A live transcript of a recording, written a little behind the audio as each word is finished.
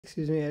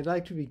I'd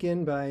like to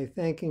begin by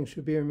thanking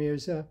Shabir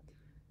Mirza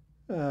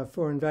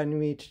for inviting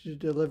me to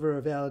deliver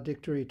a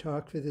valedictory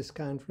talk for this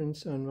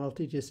conference on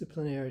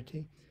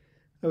multidisciplinarity.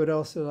 I would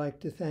also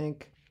like to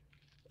thank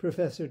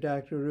Professor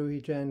Dr.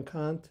 Ruhi Jan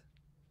Kant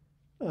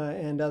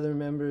and other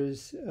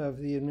members of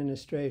the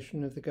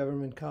administration of the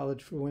Government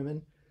College for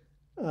Women,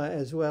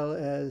 as well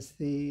as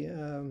the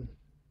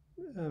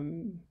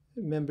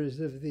members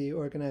of the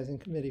organizing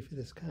committee for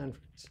this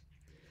conference.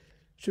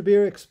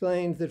 Shabir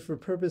explained that for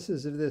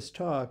purposes of this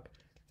talk,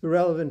 the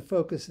relevant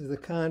focus of the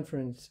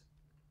conference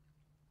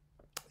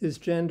is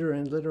gender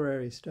and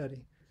literary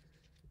study.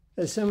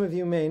 As some of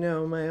you may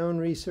know, my own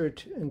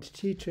research and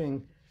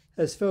teaching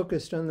has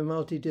focused on the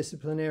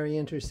multidisciplinary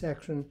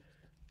intersection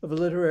of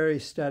literary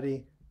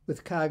study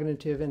with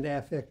cognitive and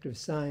affective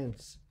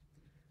science.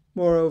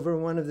 Moreover,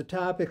 one of the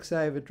topics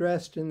I have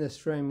addressed in this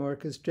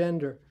framework is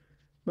gender,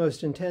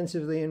 most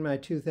intensively in my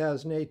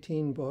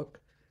 2018 book,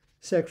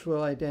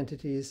 Sexual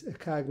Identities, a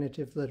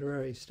Cognitive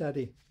Literary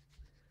Study.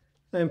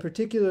 I am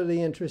particularly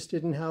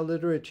interested in how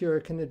literature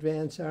can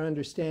advance our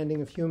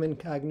understanding of human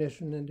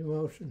cognition and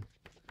emotion,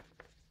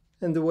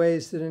 and the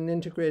ways that an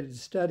integrated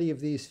study of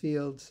these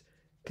fields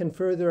can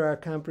further our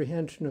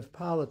comprehension of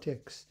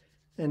politics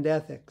and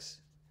ethics.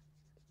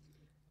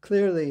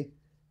 Clearly,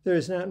 there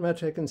is not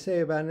much I can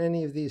say about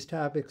any of these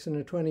topics in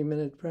a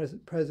 20-minute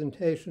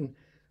presentation,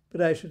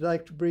 but I should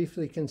like to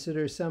briefly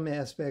consider some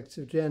aspects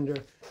of gender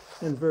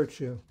and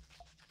virtue.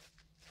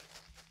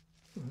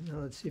 Now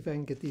let's see if I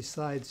can get these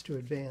slides to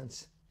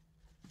advance.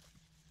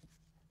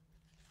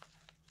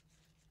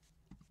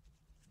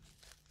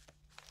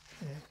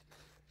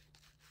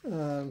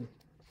 Okay.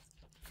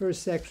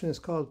 First section is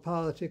called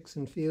Politics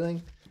and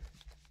Feeling.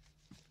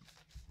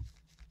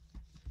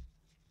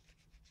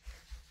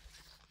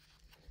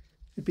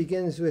 It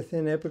begins with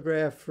an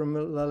epigraph from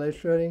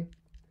Valedictory.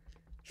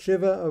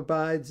 Shiva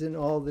abides in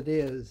all that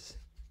is.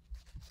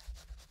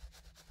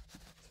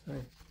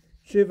 Sorry.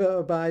 Shiva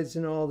abides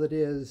in all that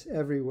is,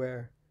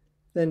 everywhere.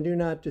 Then do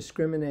not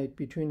discriminate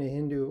between a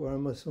Hindu or a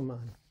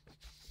Muslim.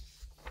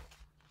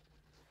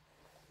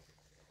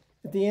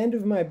 At the end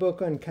of my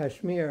book on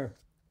Kashmir,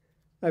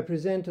 I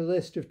present a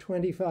list of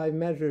 25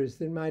 measures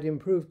that might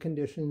improve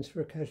conditions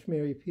for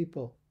Kashmiri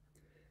people,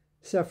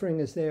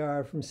 suffering as they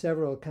are from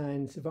several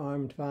kinds of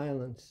armed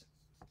violence.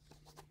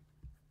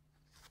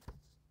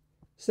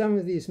 Some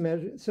of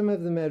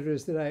the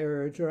measures that I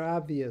urge are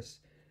obvious,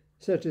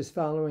 such as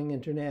following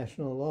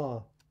international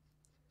law.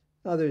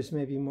 Others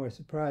may be more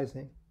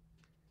surprising.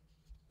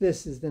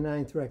 This is the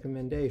 9th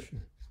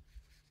recommendation.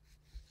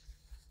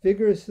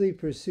 Vigorously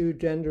pursue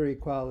gender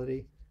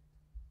equality,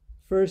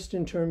 first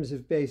in terms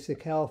of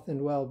basic health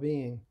and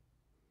well-being.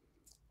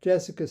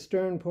 Jessica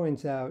Stern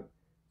points out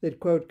that,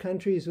 quote,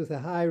 countries with a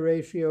high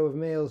ratio of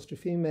males to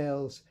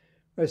females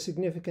are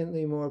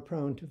significantly more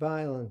prone to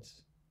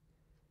violence.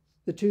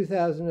 The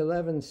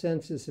 2011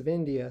 census of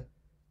India,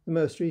 the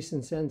most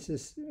recent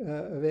census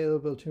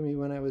available to me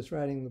when I was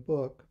writing the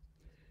book,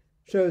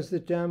 shows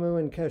that Jammu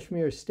and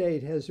Kashmir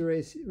state has a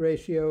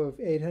ratio of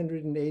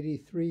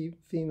 883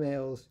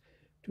 females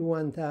to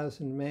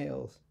 1,000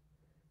 males,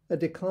 a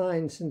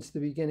decline since the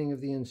beginning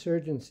of the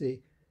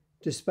insurgency,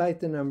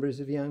 despite the numbers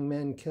of young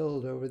men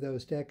killed over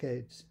those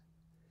decades.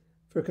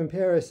 For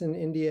comparison,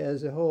 India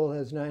as a whole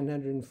has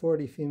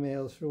 940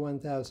 females for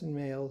 1,000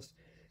 males,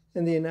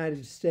 and the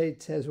United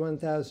States has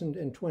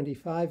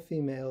 1,025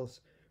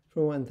 females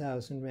for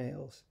 1,000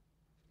 males.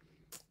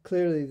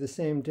 Clearly, the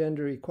same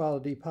gender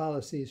equality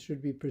policies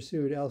should be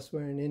pursued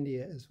elsewhere in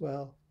India as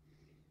well.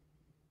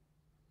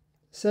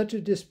 Such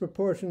a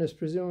disproportion is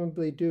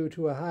presumably due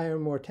to a higher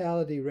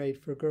mortality rate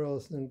for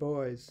girls than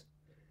boys.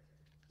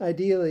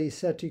 Ideally,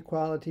 such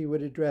equality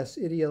would address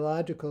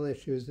ideological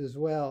issues as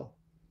well.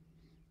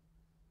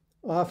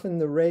 Often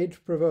the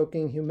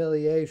rage-provoking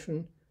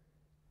humiliation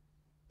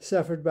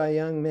suffered by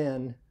young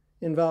men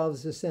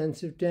involves a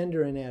sense of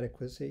gender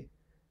inadequacy,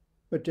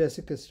 what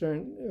Jessica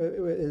Stern,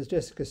 as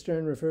Jessica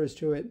Stern refers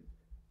to it,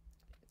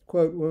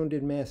 quote,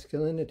 wounded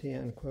masculinity,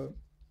 unquote.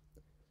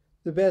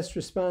 The best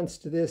response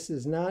to this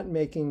is not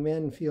making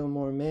men feel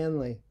more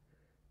manly,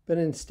 but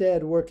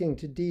instead working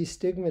to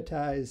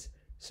destigmatize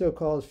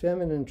so-called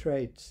feminine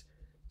traits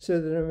so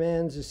that a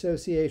man's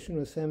association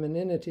with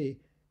femininity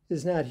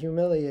is not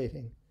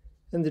humiliating,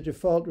 and the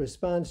default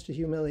response to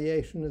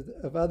humiliation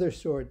of other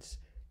sorts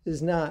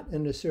is not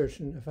an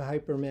assertion of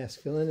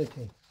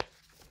hypermasculinity.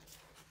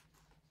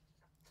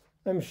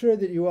 I'm sure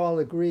that you all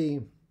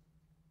agree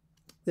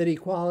that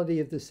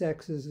equality of the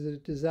sexes is a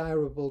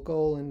desirable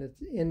goal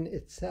in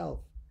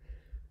itself.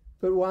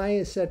 But why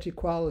is such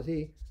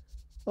equality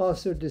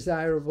also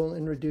desirable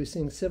in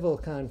reducing civil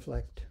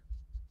conflict?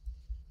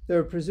 There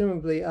are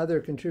presumably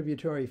other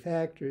contributory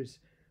factors,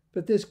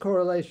 but this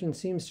correlation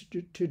seems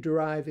to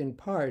derive in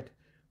part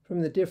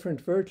from the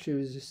different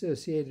virtues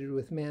associated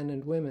with men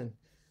and women,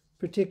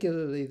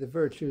 particularly the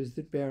virtues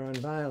that bear on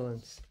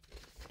violence.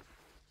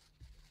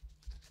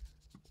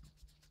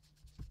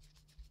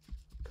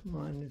 Come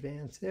on,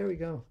 advance. There we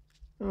go.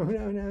 Oh,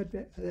 no,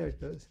 there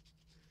it goes.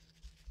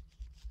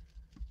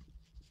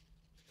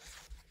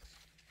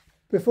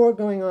 Before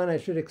going on, I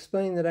should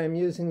explain that I'm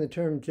using the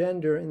term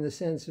gender in the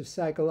sense of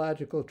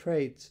psychological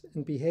traits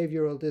and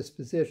behavioral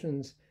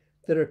dispositions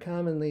that are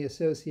commonly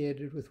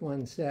associated with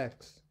one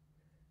sex.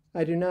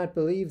 I do not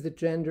believe that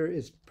gender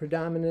is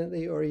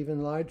predominantly or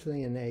even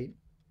largely innate.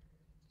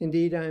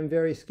 Indeed, I am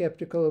very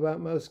skeptical about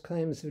most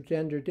claims of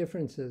gender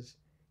differences,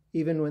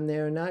 even when they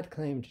are not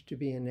claimed to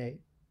be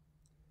innate.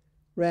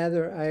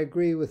 Rather, I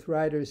agree with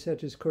writers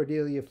such as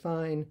Cordelia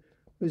Fine,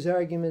 whose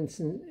arguments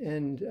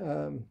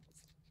and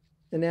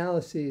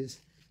analyses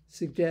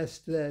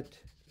suggest that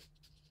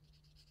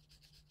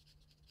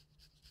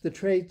the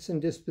traits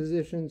and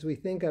dispositions we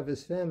think of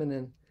as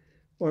feminine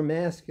or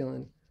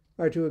masculine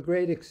are to a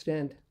great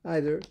extent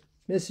either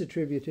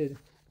misattributed,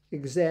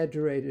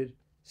 exaggerated,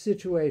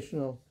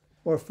 situational,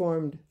 or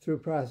formed through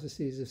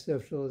processes of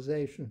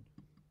socialization.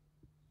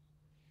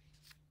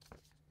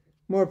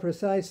 More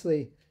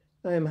precisely,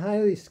 I am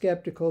highly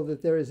skeptical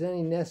that there is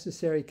any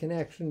necessary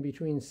connection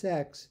between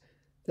sex,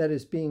 that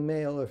is, being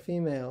male or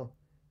female,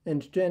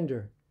 and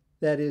gender,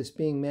 that is,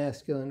 being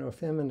masculine or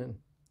feminine.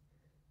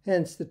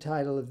 Hence the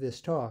title of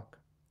this talk.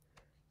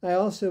 I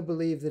also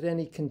believe that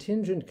any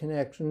contingent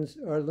connections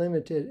are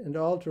limited and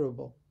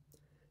alterable.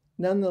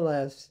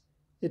 Nonetheless,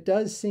 it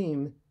does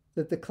seem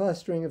that the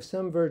clustering of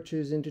some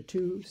virtues into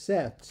two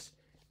sets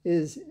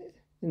is,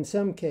 in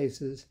some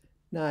cases,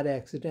 not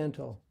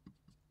accidental.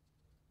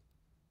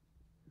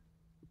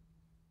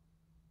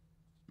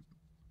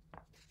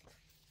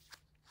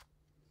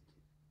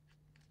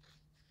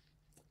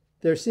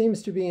 There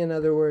seems to be, in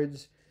other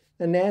words,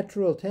 a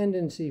natural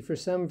tendency for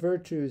some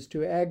virtues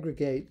to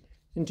aggregate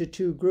into the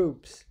two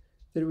groups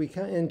that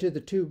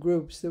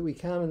we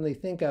commonly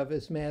think of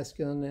as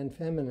masculine and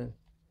feminine.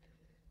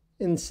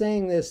 In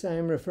saying this, I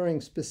am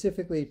referring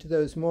specifically to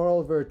those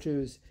moral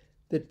virtues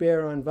that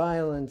bear on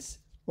violence,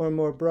 or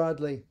more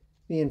broadly,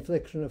 the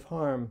infliction of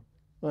harm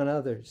on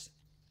others.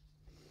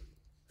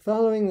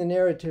 Following the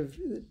narrative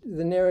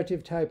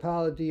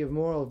typology of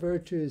moral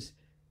virtues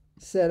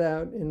set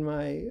out in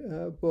my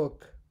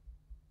book.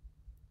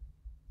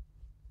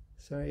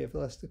 Sorry, I've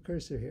lost the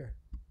cursor here.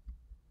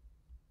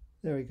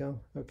 There we go.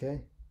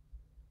 Okay.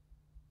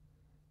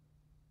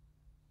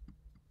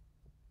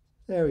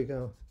 There we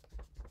go.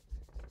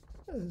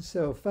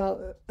 So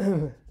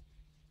following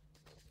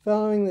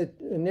the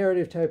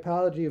narrative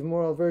typology of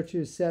moral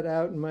virtues set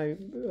out in my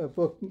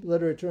book,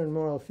 Literature and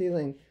Moral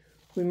Feeling,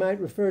 we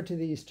might refer to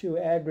these two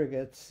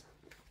aggregates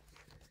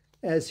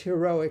as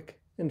heroic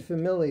and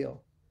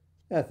familial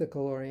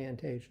ethical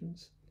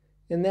orientations.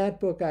 In that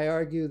book, I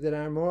argue that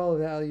our moral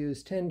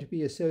values tend to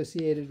be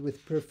associated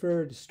with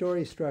preferred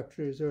story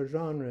structures or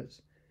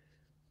genres.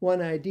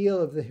 One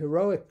ideal of the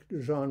heroic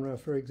genre,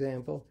 for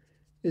example,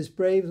 is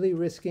bravely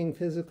risking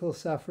physical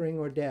suffering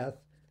or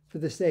death for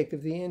the sake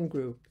of the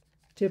in-group,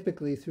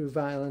 typically through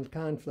violent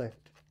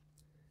conflict.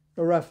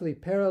 A roughly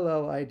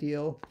parallel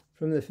ideal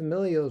from the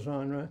familial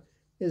genre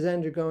is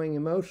undergoing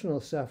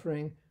emotional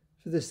suffering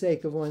for the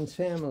sake of one's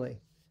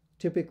family,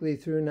 typically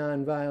through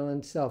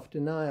nonviolent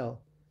self-denial,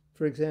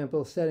 for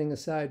example, setting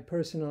aside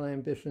personal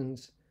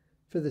ambitions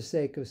for the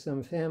sake of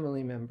some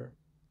family member,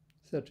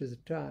 such as a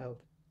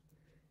child.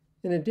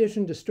 In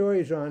addition to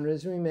story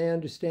genres, we may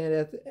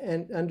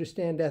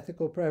understand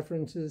ethical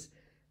preferences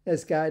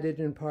as guided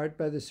in part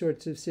by the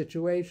sorts of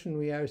situation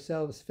we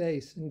ourselves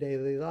face in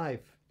daily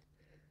life.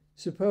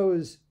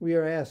 Suppose we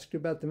are asked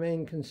about the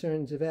main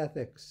concerns of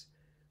ethics.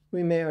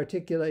 We may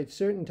articulate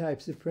certain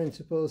types of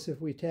principles if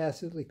we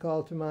tacitly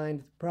call to mind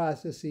the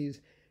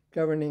processes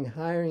governing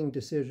hiring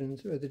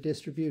decisions or the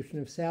distribution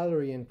of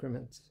salary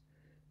increments.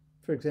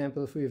 For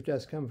example, if we have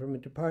just come from a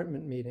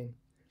department meeting.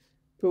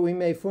 But we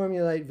may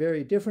formulate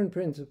very different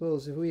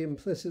principles if we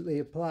implicitly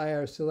apply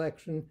our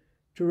selection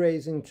to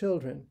raising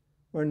children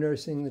or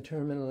nursing the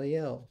terminally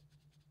ill.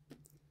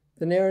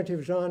 The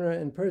narrative genre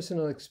and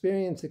personal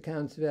experience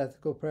accounts of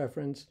ethical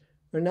preference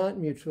are not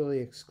mutually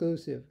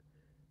exclusive.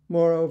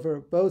 Moreover,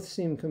 both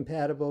seem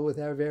compatible with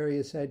our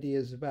various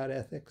ideas about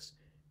ethics,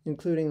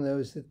 including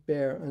those that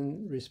bear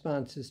on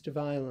responses to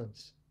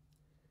violence.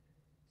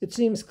 It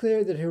seems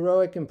clear that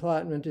heroic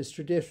emplotment is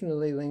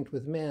traditionally linked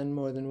with men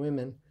more than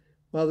women,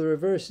 while the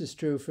reverse is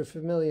true for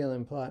familial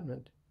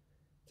emplotment.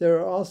 There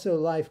are also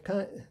life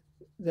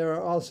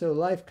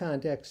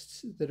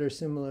contexts that are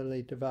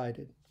similarly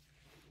divided.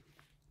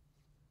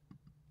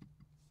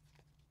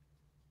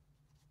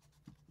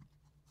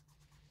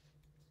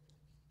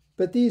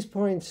 But these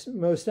points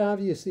most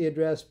obviously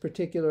address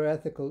particular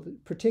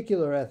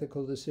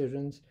ethical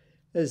decisions,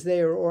 as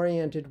they are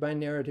oriented by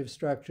narrative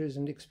structures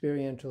and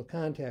experiential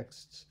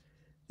contexts.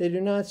 They do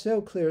not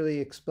so clearly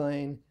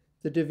explain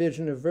the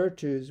division of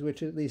virtues,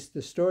 which at least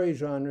the story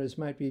genres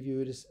might be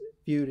viewed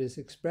as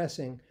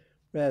expressing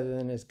rather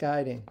than as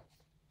guiding.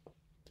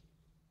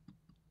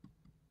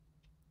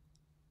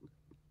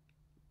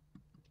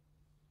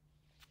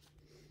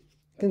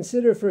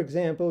 Consider, for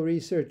example,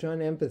 research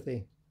on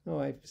empathy. Oh,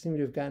 I seem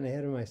to have gotten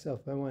ahead of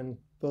myself by one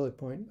bullet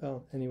point.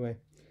 Well, anyway.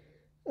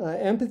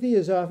 Empathy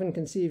is often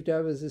conceived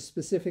of as a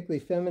specifically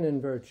feminine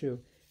virtue,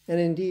 and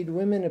indeed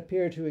women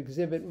appear to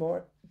exhibit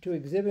more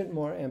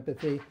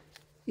empathy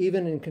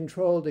even in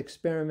controlled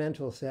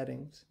experimental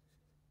settings.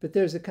 But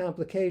there's a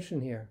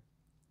complication here.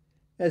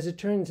 As it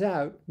turns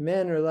out,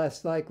 men are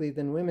less likely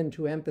than women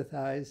to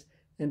empathize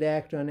and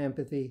act on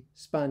empathy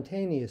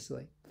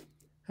spontaneously.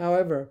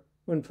 However,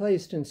 when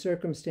placed in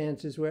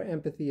circumstances where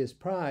empathy is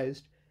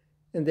prized,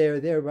 and they are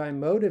thereby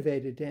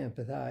motivated to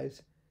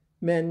empathize,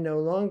 men no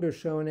longer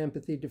show an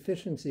empathy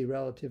deficiency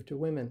relative to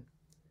women.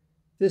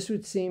 This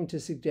would seem to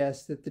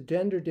suggest that the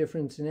gender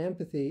difference in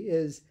empathy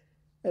is,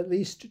 at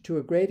least to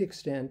a great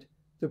extent,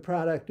 the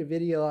product of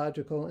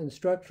ideological and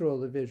structural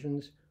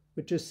divisions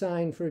which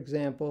assign, for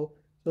example,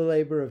 the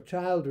labor of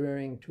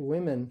child-rearing to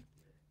women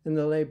and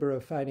the labor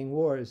of fighting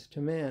wars to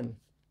men.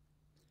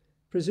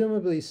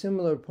 Presumably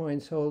similar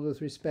points hold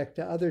with respect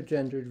to other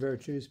gendered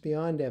virtues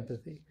beyond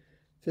empathy,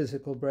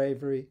 physical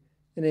bravery,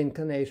 an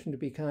inclination to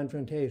be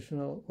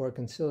confrontational or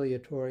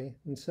conciliatory,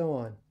 and so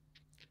on.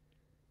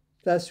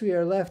 Thus, we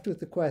are left with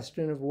the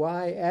question of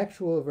why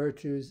actual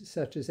virtues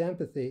such as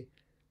empathy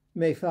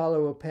may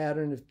follow a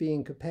pattern of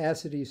being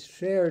capacities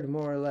shared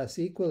more or less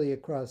equally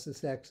across the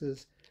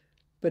sexes,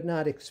 but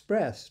not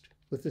expressed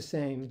with the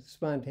same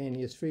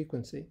spontaneous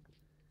frequency.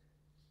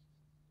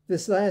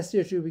 This last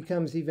issue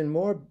becomes even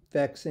more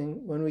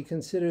vexing when we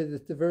consider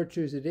that the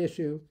virtues at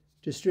issue,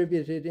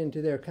 distributed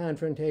into their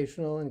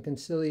confrontational and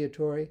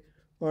conciliatory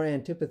or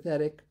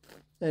antipathetic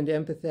and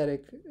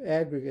empathetic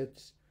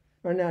aggregates,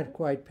 are not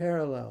quite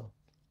parallel.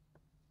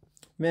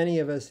 Many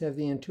of us have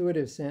the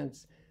intuitive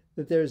sense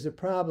that there is a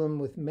problem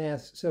with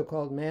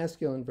so-called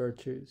masculine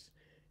virtues.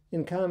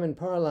 In common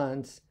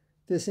parlance,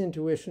 this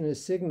intuition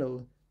is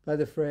signaled by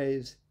the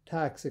phrase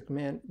toxic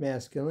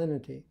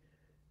masculinity.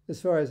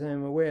 As far as I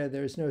am aware,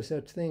 there is no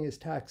such thing as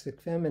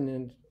toxic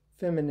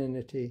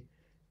femininity.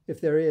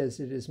 If there is,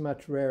 it is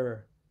much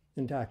rarer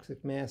than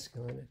toxic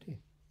masculinity.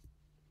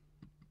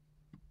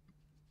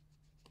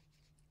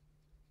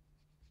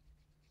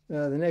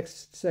 The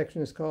next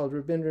section is called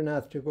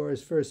Rabindranath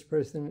Tagore's First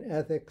Person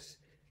Ethics.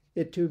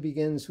 It too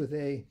begins with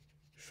a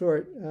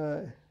short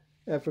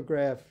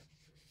epigraph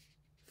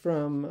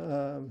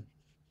from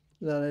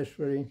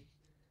Valedictory.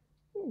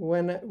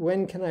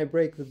 When can I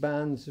break the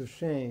bonds of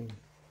shame?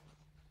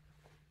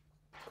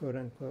 Quote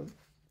unquote.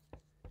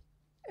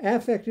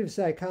 Affective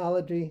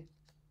psychology,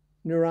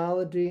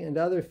 neurology, and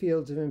other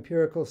fields of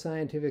empirical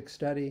scientific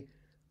study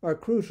are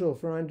crucial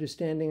for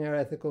understanding our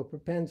ethical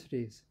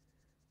propensities,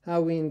 how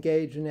we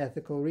engage in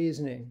ethical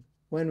reasoning,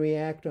 when we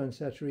act on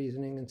such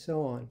reasoning, and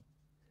so on.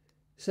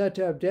 Such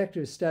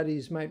objective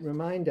studies might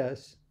remind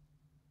us,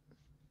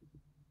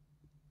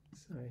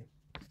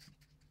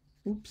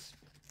 oops,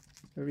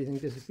 everything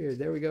disappeared.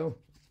 There we go.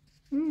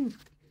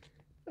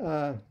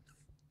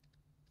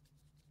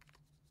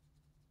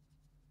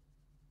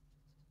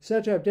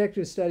 Such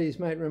objective studies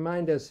might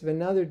remind us of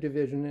another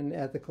division in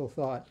ethical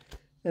thought,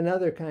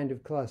 another kind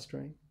of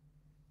clustering.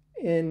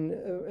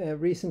 In a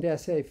recent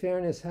essay,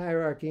 Fairness,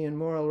 Hierarchy, and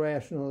Moral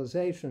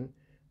Rationalization,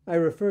 I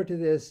refer to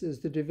this as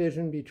the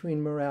division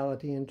between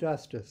morality and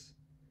justice.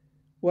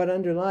 What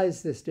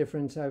underlies this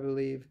difference, I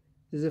believe,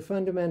 is a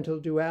fundamental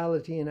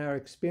duality in our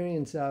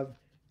experience of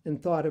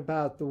and thought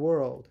about the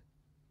world.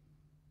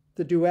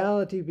 The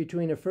duality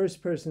between a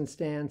first-person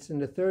stance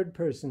and a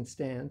third-person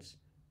stance,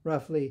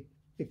 roughly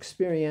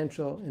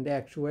experiential and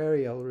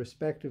actuarial,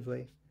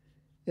 respectively.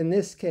 In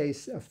this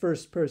case, a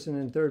first-person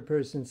and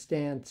third-person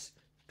stance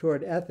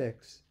toward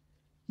ethics,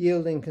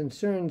 yielding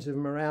concerns of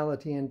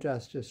morality and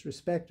justice,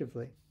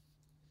 respectively.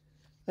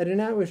 I do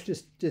not wish to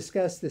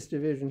discuss this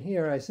division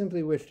here. I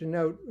simply wish to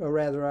note a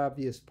rather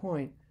obvious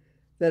point,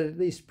 that at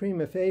least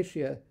prima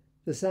facie,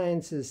 the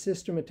sciences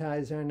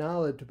systematize our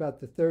knowledge about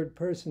the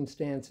third-person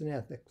stance in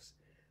ethics,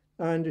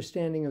 our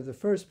understanding of the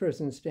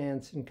first-person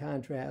stance, in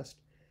contrast,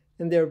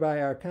 and thereby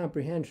our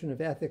comprehension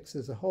of ethics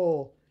as a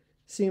whole,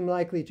 seem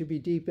likely to be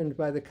deepened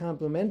by the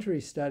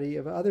complementary study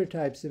of other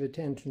types of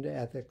attention to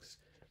ethics,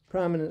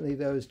 prominently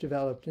those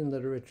developed in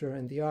literature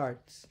and the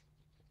arts.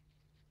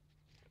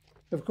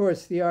 Of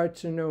course, the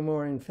arts are no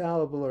more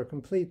infallible or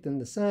complete than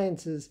the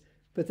sciences,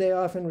 but they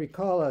often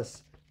recall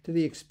us to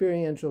the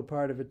experiential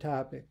part of a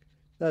topic.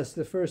 Thus,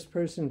 the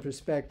first-person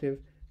perspective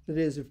that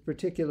is of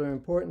particular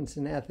importance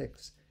in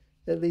ethics,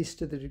 at least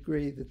to the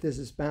degree that this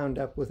is bound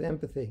up with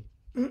empathy.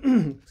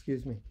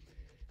 Excuse me.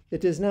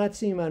 It does not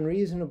seem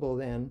unreasonable,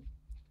 then,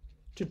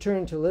 to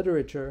turn to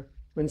literature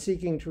when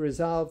seeking to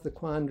resolve the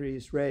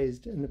quandaries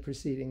raised in the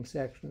preceding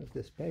section of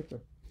this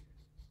paper.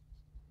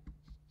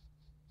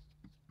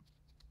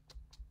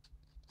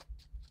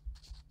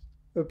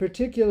 A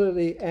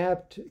particularly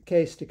apt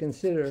case to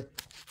consider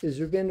is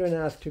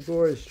Rabindranath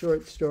Tagore's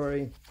short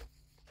story,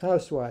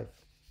 Housewife.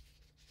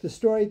 The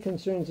story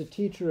concerns a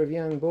teacher of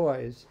young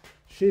boys,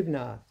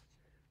 Shivnath.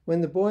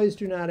 When the boys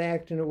do not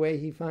act in a way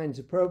he finds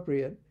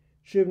appropriate,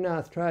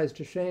 Shivnath tries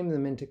to shame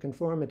them into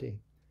conformity.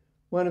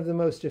 One of the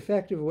most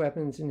effective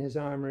weapons in his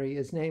armory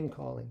is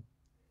name-calling.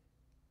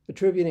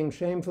 Attributing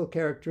shameful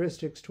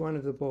characteristics to one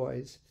of the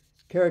boys,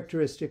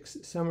 characteristics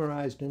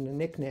summarized in a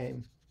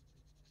nickname,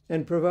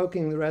 and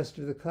provoking the rest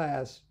of the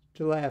class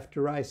to laugh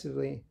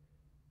derisively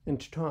and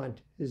to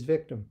taunt his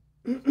victim.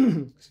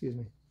 Excuse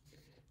me.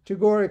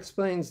 Tagore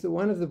explains that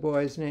one of the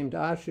boys, named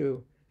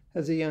Ashu,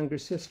 has a younger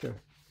sister.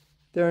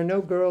 There are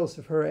no girls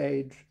of her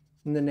age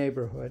in the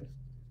neighborhood.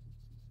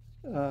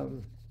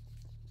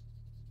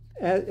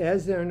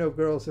 As there are no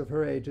girls of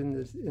her age in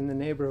the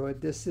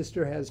neighborhood, this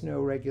sister has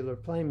no regular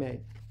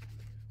playmate.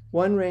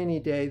 One rainy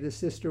day, the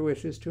sister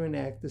wishes to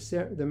enact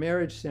the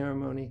marriage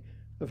ceremony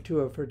of two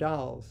of her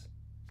dolls.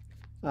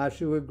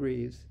 Ashu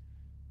agrees.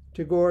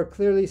 Tagore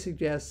clearly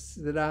suggests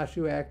that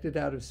Ashu acted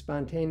out of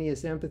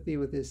spontaneous empathy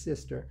with his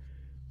sister,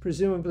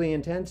 presumably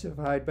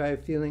intensified by a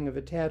feeling of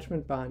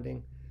attachment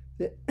bonding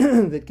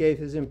that gave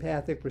his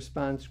empathic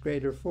response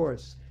greater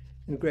force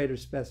and greater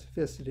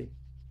specificity.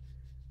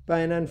 By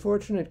an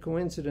unfortunate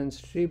coincidence,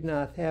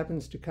 Srinagar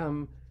happens to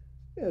come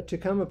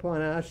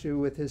upon Ashu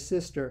with his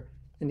sister,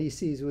 and he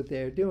sees what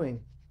they are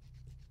doing.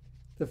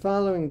 The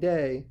following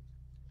day,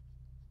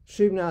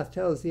 Srinagar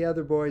tells the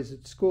other boys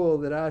at school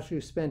that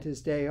Ashu spent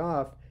his day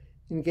off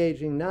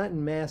engaging not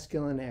in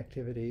masculine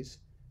activities,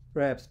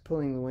 perhaps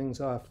pulling the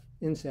wings off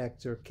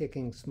insects or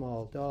kicking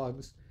small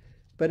dogs,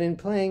 but in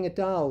playing at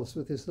dolls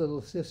with his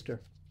little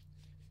sister.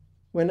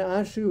 When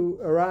Ashu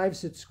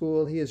arrives at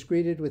school, he is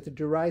greeted with the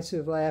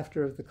derisive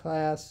laughter of the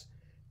class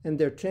and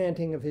their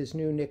chanting of his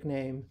new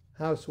nickname,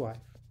 Housewife.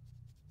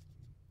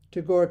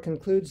 Tagore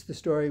concludes the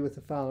story with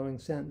the following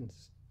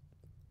sentence.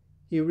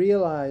 He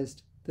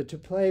realized that to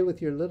play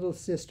with your little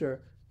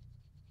sister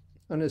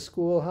on a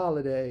school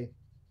holiday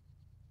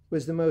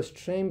was the most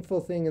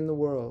shameful thing in the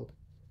world,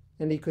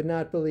 and he could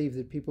not believe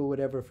that people would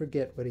ever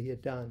forget what he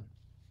had done.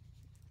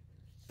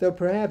 Though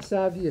perhaps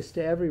obvious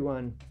to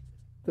everyone,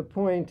 the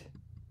point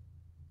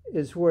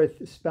is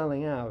worth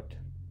spelling out.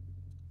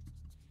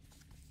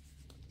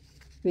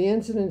 The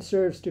incident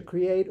serves to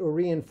create or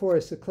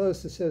reinforce a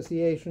close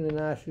association in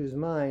Ashu's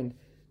mind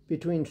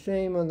between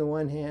shame on the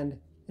one hand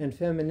and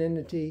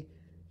femininity,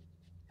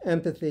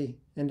 empathy,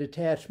 and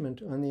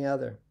attachment on the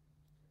other.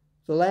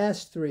 The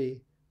last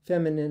three,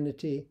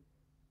 femininity,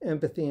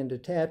 empathy, and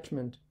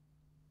attachment,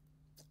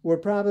 were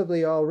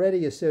probably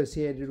already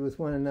associated with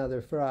one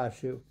another for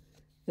Ashu,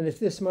 and if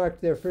this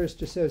marked their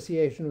first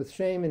association with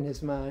shame in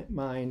his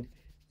mind,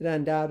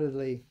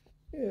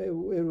 it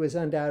was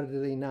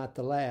undoubtedly not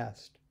the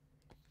last.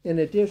 In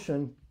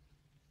addition,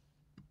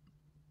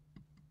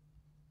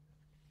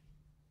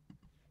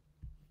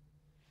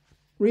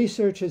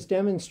 research has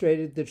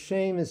demonstrated that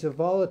shame is a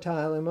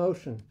volatile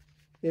emotion.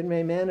 It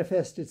may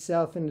manifest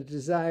itself in a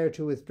desire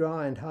to withdraw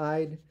and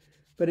hide,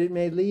 but it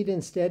may lead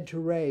instead to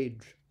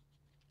rage,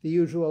 the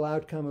usual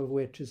outcome of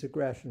which is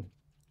aggression.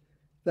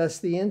 Thus,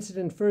 the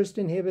incident first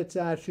inhibits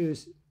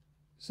Ashu's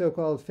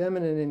so-called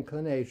feminine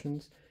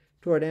inclinations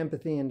toward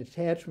empathy and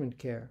attachment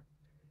care.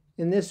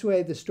 In this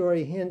way, the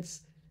story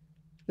hints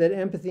that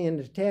empathy and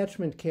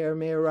attachment care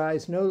may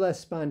arise no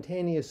less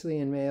spontaneously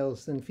in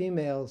males than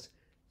females,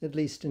 at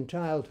least in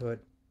childhood.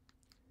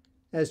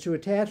 As to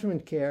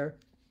attachment care,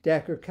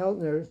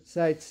 Dacher-Keltner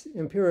cites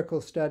empirical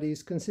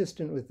studies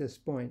consistent with this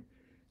point.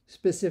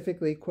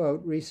 Specifically,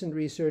 quote, recent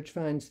research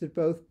finds that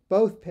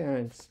both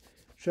parents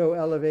show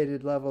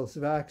elevated levels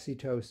of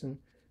oxytocin,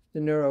 the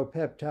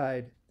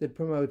neuropeptide that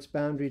promotes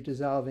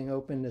boundary-dissolving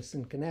openness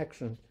and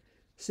connection,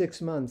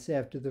 6 months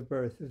after the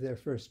birth of their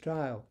first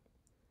child.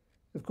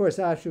 Of course,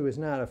 Ashu is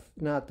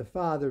not the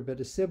father, but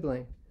a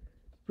sibling.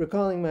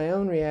 Recalling my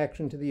own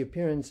reaction to the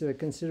appearance of a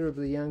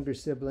considerably younger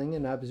sibling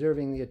and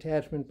observing the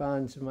attachment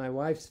bonds of my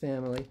wife's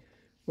family,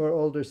 where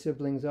older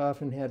siblings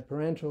often had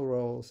parental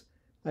roles,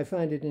 I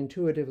find it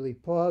intuitively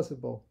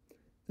plausible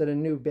that a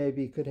new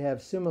baby could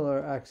have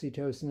similar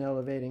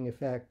oxytocin-elevating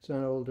effects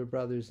on older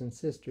brothers and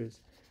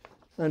sisters.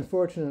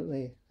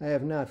 Unfortunately, I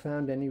have not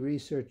found any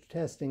research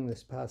testing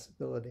this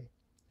possibility.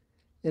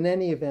 In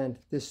any event,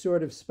 this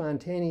sort of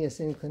spontaneous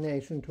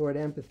inclination toward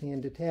empathy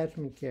and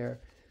attachment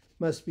care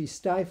must be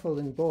stifled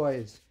in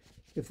boys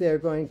if they are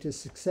going to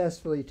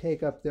successfully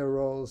take up their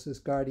roles as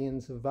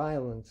guardians of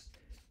violence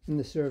in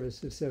the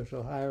service of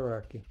social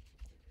hierarchy.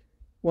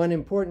 One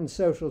important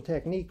social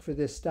technique for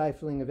this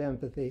stifling of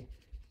empathy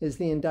is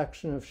the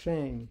induction of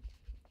shame,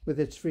 with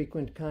its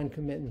frequent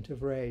concomitant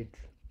of rage.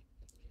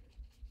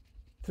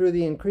 Through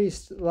the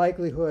increased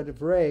likelihood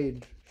of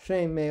rage,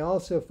 shame may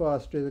also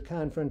foster the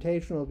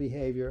confrontational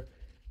behavior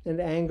and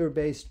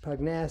anger-based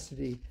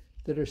pugnacity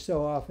that are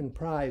so often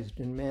prized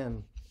in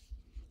men.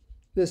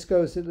 This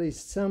goes at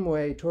least some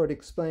way toward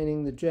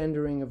explaining the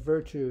gendering of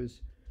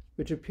virtues,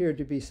 which appeared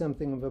to be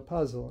something of a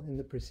puzzle in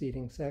the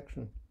preceding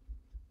section.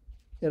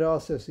 It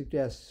also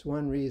suggests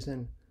one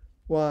reason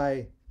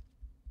why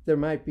there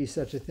might be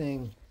such a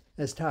thing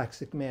as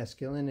toxic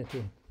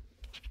masculinity.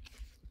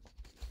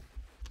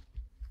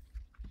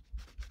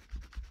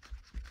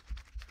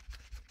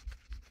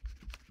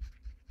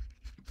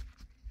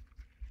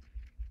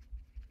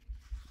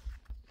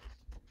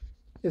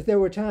 If there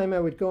were time, I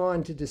would go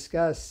on to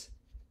discuss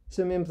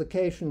some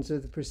implications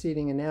of the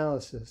preceding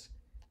analysis.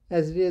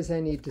 As it is,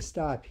 I need to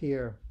stop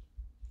here.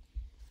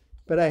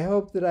 But I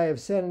hope that I have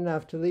said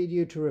enough to lead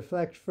you to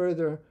reflect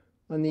further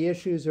on the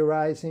issues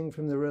arising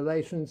from the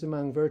relations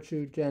among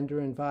virtue, gender,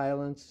 and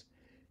violence,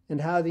 and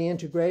how the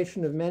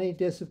integration of many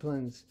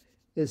disciplines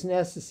is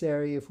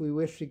necessary if we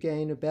wish to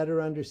gain a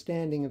better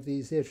understanding of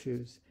these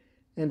issues,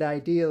 and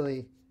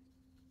ideally,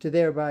 to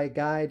thereby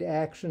guide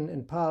action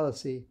and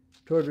policy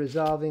toward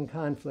resolving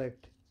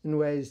conflict in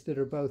ways that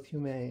are both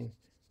humane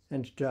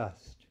and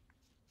just.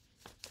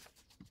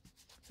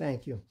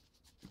 Thank you.